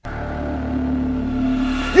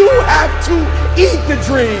You have to eat the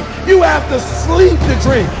dream. You have to sleep the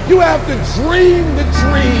dream. You have to dream the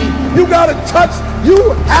dream. You got to touch.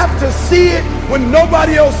 You have to see it when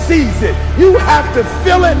nobody else sees it. You have to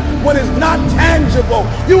feel it when it's not tangible.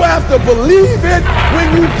 You have to believe it when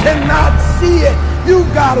you cannot see it. You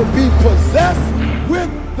got to be possessed with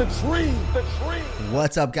the dream.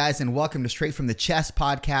 What's up, guys, and welcome to Straight from the Chest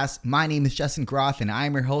podcast. My name is Justin Groth, and I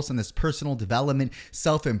am your host on this personal development,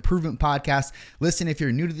 self-improvement podcast. Listen, if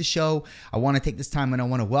you're new to the show, I want to take this time and I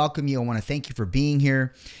want to welcome you. I want to thank you for being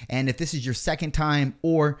here. And if this is your second time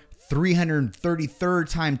or 333rd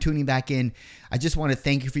time tuning back in, I just want to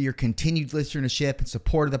thank you for your continued listenership and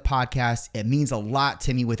support of the podcast. It means a lot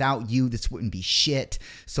to me. Without you, this wouldn't be shit.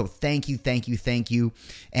 So thank you, thank you, thank you.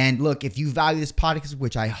 And look, if you value this podcast,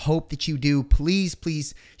 which I hope that you do, please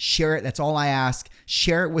share it. That's all I ask.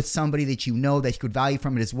 Share it with somebody that you know that could value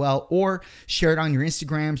from it as well, or share it on your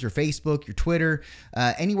Instagrams, your Facebook, your Twitter,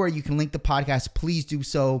 anywhere you can link the podcast, please do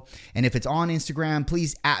so. And if it's on Instagram,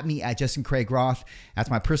 please @ me at Justin Craig Roth. That's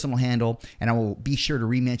my personal handle, and I will be sure to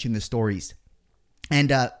re-mention the stories.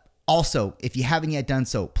 And also, if you haven't yet done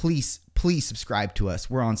so, please subscribe to us.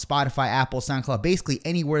 We're on Spotify, Apple, SoundCloud, basically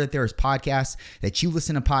anywhere that there is podcasts, that you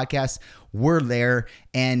listen to podcasts, we're there.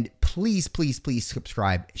 And please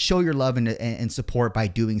subscribe. Show your love and support by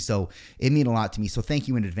doing so. It means a lot to me. So thank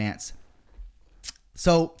you in advance.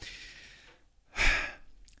 So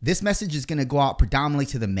this message is going to go out predominantly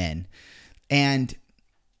to the men. And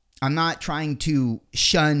I'm not trying to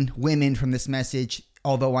shun women from this message,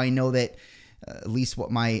 although I know that at least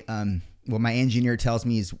what my engineer tells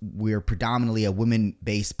me is we're predominantly a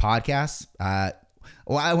women-based podcast.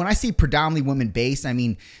 When I say predominantly women-based, I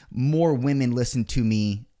mean more women listen to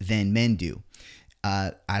me than men do.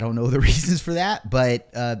 I don't know the reasons for that,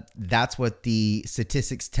 but that's what the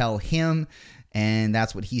statistics tell him, and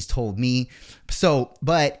that's what he's told me. So,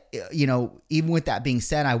 but even with that being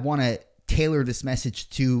said, I want to tailor this message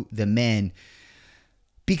to the men,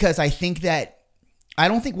 because I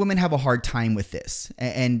don't think women have a hard time with this,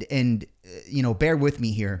 and bear with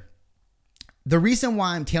me here. The reason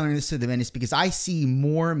why I'm tailoring this to the men is because I see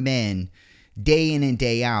more men day in and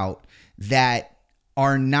day out that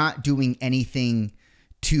are not doing anything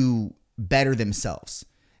to better themselves.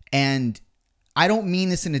 And I don't mean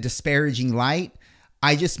this in a disparaging light.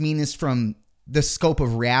 I just mean this from the scope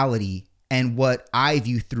of reality and what I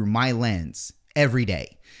view through my lens every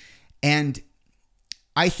day. And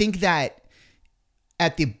I think that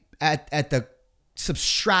at the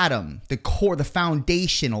substratum, the core, the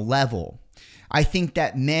foundational level, I think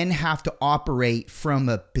that men have to operate from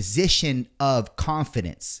a position of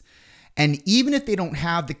confidence. And even if they don't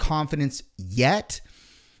have the confidence yet,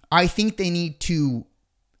 I think they need to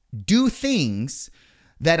do things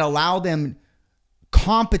that allow them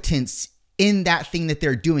competence in that thing that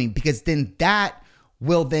they're doing, because then that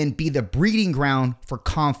will then be the breeding ground for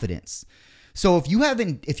confidence. So if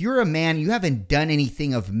you're a man, you haven't done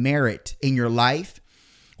anything of merit in your life,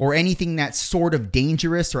 or anything that's sort of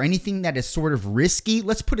dangerous, or anything that is sort of risky,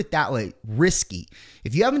 let's put it that way, risky.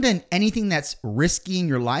 If you haven't done anything that's risky in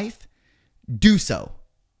your life, do so.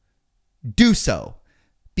 Do so.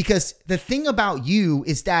 Because the thing about you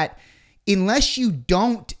is that unless you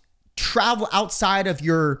don't travel outside of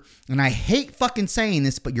your, and I hate fucking saying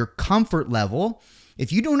this, but your comfort level,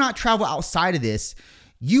 if you do not travel outside of this,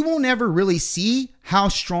 you will never really see how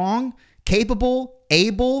strong, capable,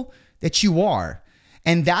 able that you are.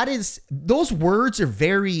 And those words are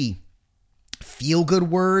very feel-good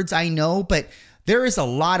words, I know, but there is a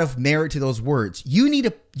lot of merit to those words. You need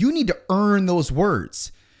to earn those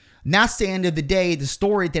words. And that's the end of the day, the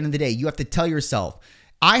story at the end of the day. You have to tell yourself,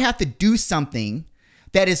 I have to do something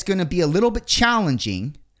that is going to be a little bit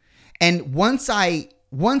challenging. And once I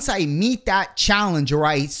meet that challenge, or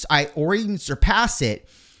or even surpass it,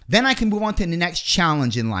 then I can move on to the next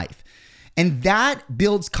challenge in life. And that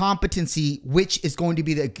builds competency, which is going to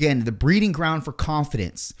be, the breeding ground for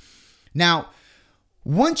confidence. Now,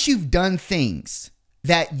 once you've done things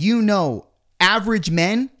that average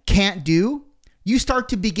men can't do, you start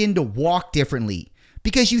to begin to walk differently,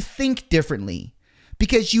 because you think differently,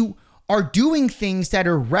 because you are doing things that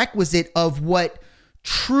are requisite of what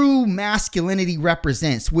true masculinity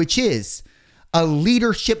represents, which is a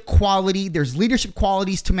leadership quality. There's leadership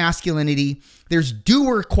qualities to masculinity. There's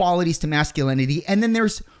doer qualities to masculinity. And then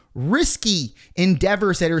there's risky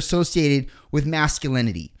endeavors that are associated with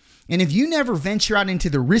masculinity. And if you never venture out into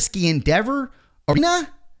the risky endeavor arena,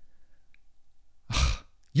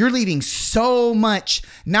 you're leaving so much,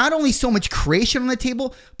 not only so much creation on the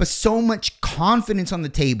table, but so much confidence on the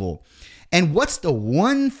table. And what's the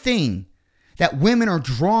one thing that women are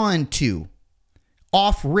drawn to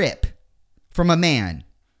off rip from a man?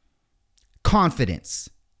 Confidence.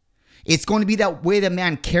 It's going to be that way the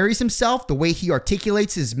man carries himself, the way he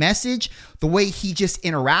articulates his message, the way he just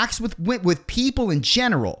interacts with people in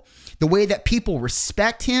general, the way that people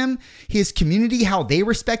respect him, his community, how they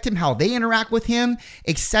respect him, how they interact with him,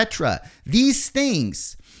 etc. These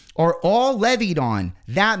things are all levied on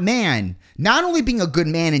that man, not only being a good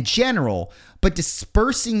man in general, but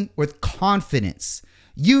dispersing with confidence.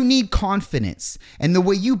 You need confidence. And the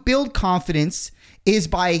way you build confidence is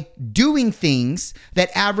by doing things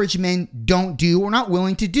that average men don't do or not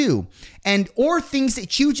willing to do, or things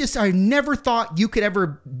that you just never thought you could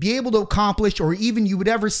ever be able to accomplish, or even you would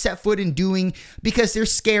ever set foot in doing because they're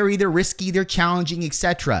scary, they're risky, they're challenging,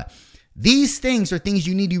 etc. These things are things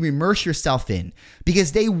you need to immerse yourself in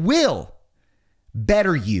because they will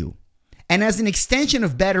better you. And as an extension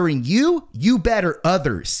of bettering you, you better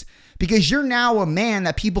others. Because you're now a man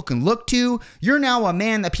that people can look to. You're now a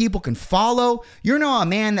man that people can follow. You're now a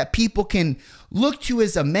man that people can look to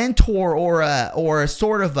as a mentor or a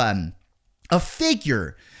sort of a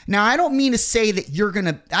figure. Now, I don't mean to say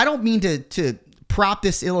that I don't mean to prop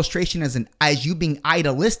this illustration as you being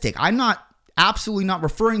idealistic. I'm absolutely not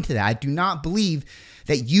referring to that. I do not believe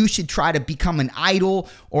that you should try to become an idol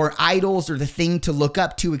or idols or the thing to look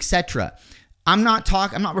up to, etc. I'm not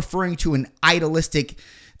referring to an idealistic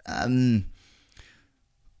an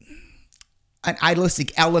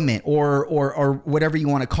idealistic element or whatever you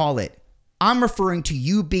want to call it. I'm referring to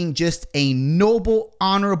you being just a noble,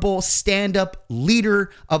 honorable, stand-up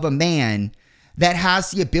leader of a man that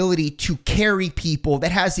has the ability to carry people,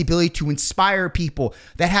 that has the ability to inspire people,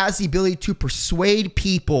 that has the ability to persuade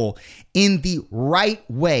people in the right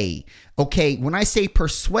way. Okay, when I say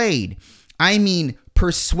persuade, I mean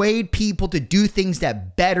persuade people to do things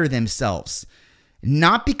that better themselves.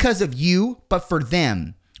 Not because of you, but for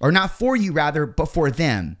them. Or not for you, rather, but for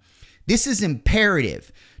them. This is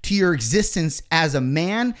imperative to your existence as a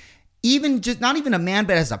man, not even a man,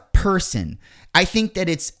 but as a person. I think that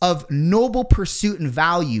it's of noble pursuit and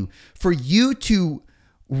value for you to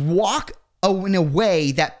walk in a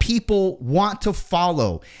way that people want to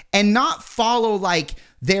follow, and not follow like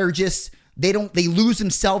they lose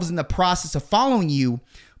themselves in the process of following you,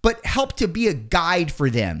 but help to be a guide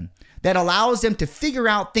for them that allows them to figure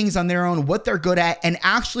out things on their own, what they're good at, and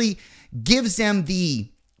actually gives them the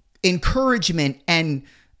encouragement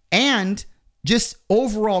and just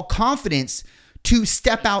overall confidence to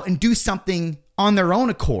step out and do something on their own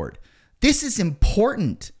accord. This is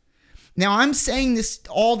important. Now, I'm saying this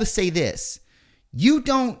all to say this. You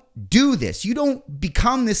don't do this. You don't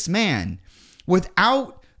become this man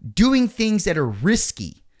without doing things that are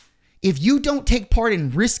risky. If you don't take part in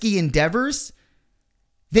risky endeavors,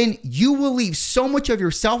 then you will leave so much of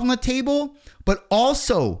yourself on the table, but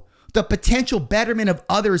also the potential betterment of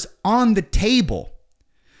others on the table.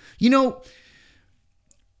 You know,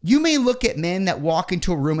 you may look at men that walk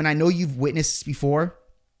into a room, and I know you've witnessed this before.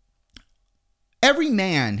 Every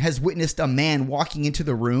man has witnessed a man walking into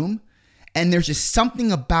the room, and there's just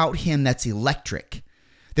something about him that's electric.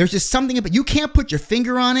 There's just something about, you can't put your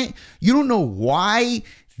finger on it. You don't know why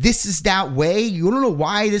this is that way. You don't know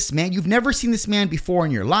why this man, you've never seen this man before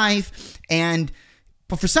in your life.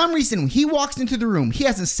 But for some reason, when he walks into the room, he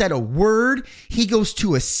hasn't said a word. He goes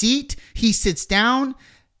to a seat. He sits down,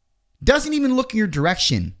 doesn't even look in your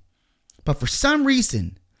direction. But for some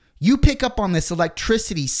reason, you pick up on this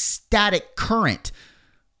electricity, static current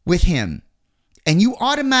with him. And you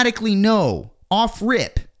automatically know off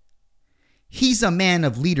rip, he's a man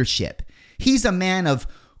of leadership. He's a man of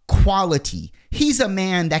quality. He's a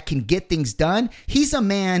man that can get things done. He's a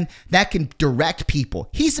man that can direct people.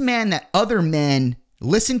 He's a man that other men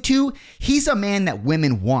listen to. He's a man that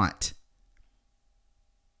women want.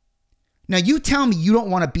 Now, you tell me you don't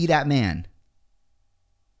want to be that man.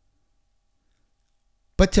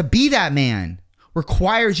 But to be that man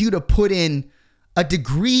requires you to put in a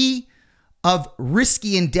degree of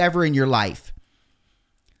risky endeavor in your life.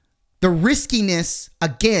 The riskiness,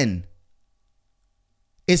 again,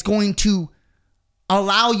 is going to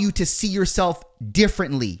allow you to see yourself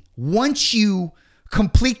differently once you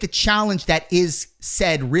complete the challenge that is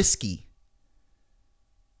said risky.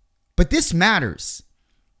 But this matters.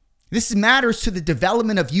 This matters to the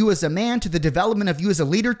development of you as a man, to the development of you as a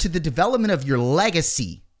leader, to the development of your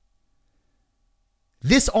legacy.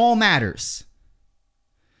 This all matters.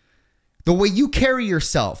 The way you carry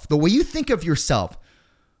yourself, the way you think of yourself,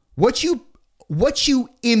 what you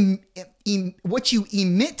emit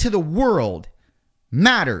to the world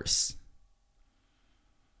matters.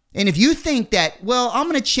 And if you think that, well, I'm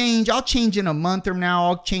going to change, I'll change in a month from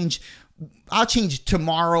now, I'll change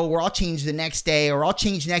tomorrow, or I'll change the next day, or I'll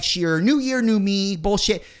change next year, new me,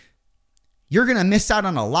 bullshit. You're going to miss out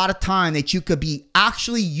on a lot of time that you could be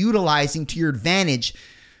actually utilizing to your advantage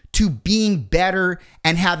to being better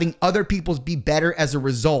and having other people be better as a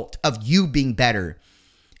result of you being better.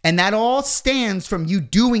 And that all stems from you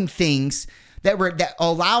doing things that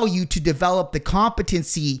allow you to develop the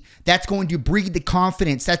competency that's going to breed the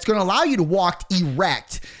confidence, that's going to allow you to walk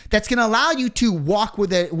erect, that's going to allow you to walk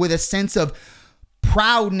with a sense of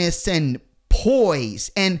proudness and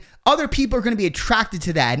poise. And other people are going to be attracted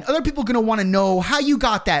to that. And other people are going to want to know how you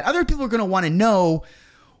got that. Other people are going to want to know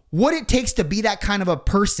what it takes to be that kind of a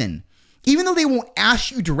person. Even though they won't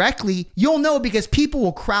ask you directly, you'll know because people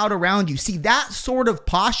will crowd around you. See, that sort of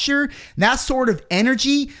posture, that sort of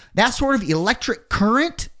energy, that sort of electric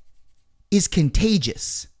current is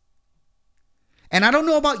contagious. And I don't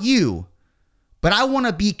know about you, but I want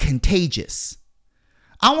to be contagious.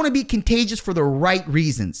 I want to be contagious for the right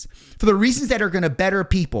reasons, for the reasons that are going to better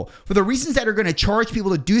people, for the reasons that are going to charge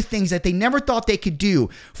people to do things that they never thought they could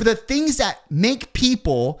do, for the things that make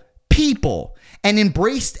people and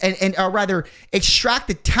embrace and or rather extract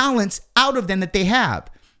the talents out of them that they have.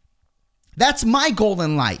 That's my goal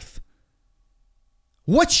in life.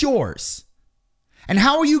 What's yours? And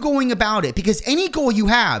how are you going about it? Because any goal you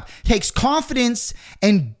have takes confidence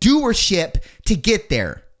and doership to get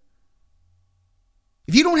there.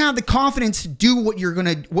 If you don't have the confidence to do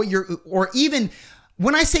or even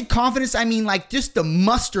when I say confidence, I mean like just the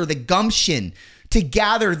muster, the gumption to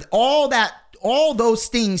gather all those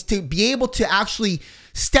things to be able to actually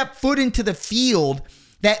step foot into the field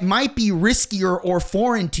that might be riskier or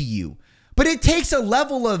foreign to you. But it takes a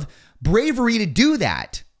level of bravery to do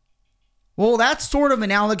that. Well, that's sort of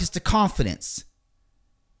analogous to confidence.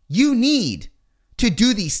 You need to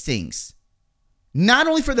do these things, not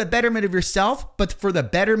only for the betterment of yourself, but for the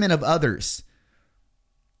betterment of others.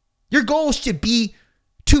 Your goal should be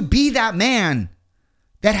to be that man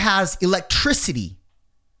that has electricity.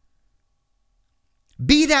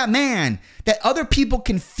 Be that man that other people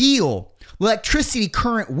can feel electricity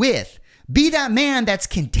current with. Be that man that's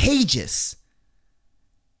contagious.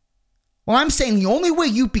 Well, I'm saying the only way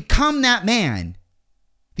you become that man,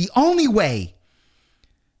 the only way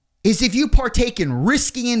is if you partake in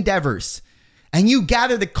risky endeavors and you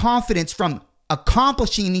gather the confidence from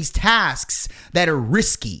accomplishing these tasks that are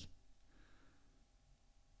risky.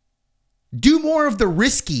 Do more of the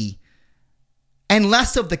risky and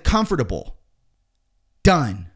less of the comfortable. Done.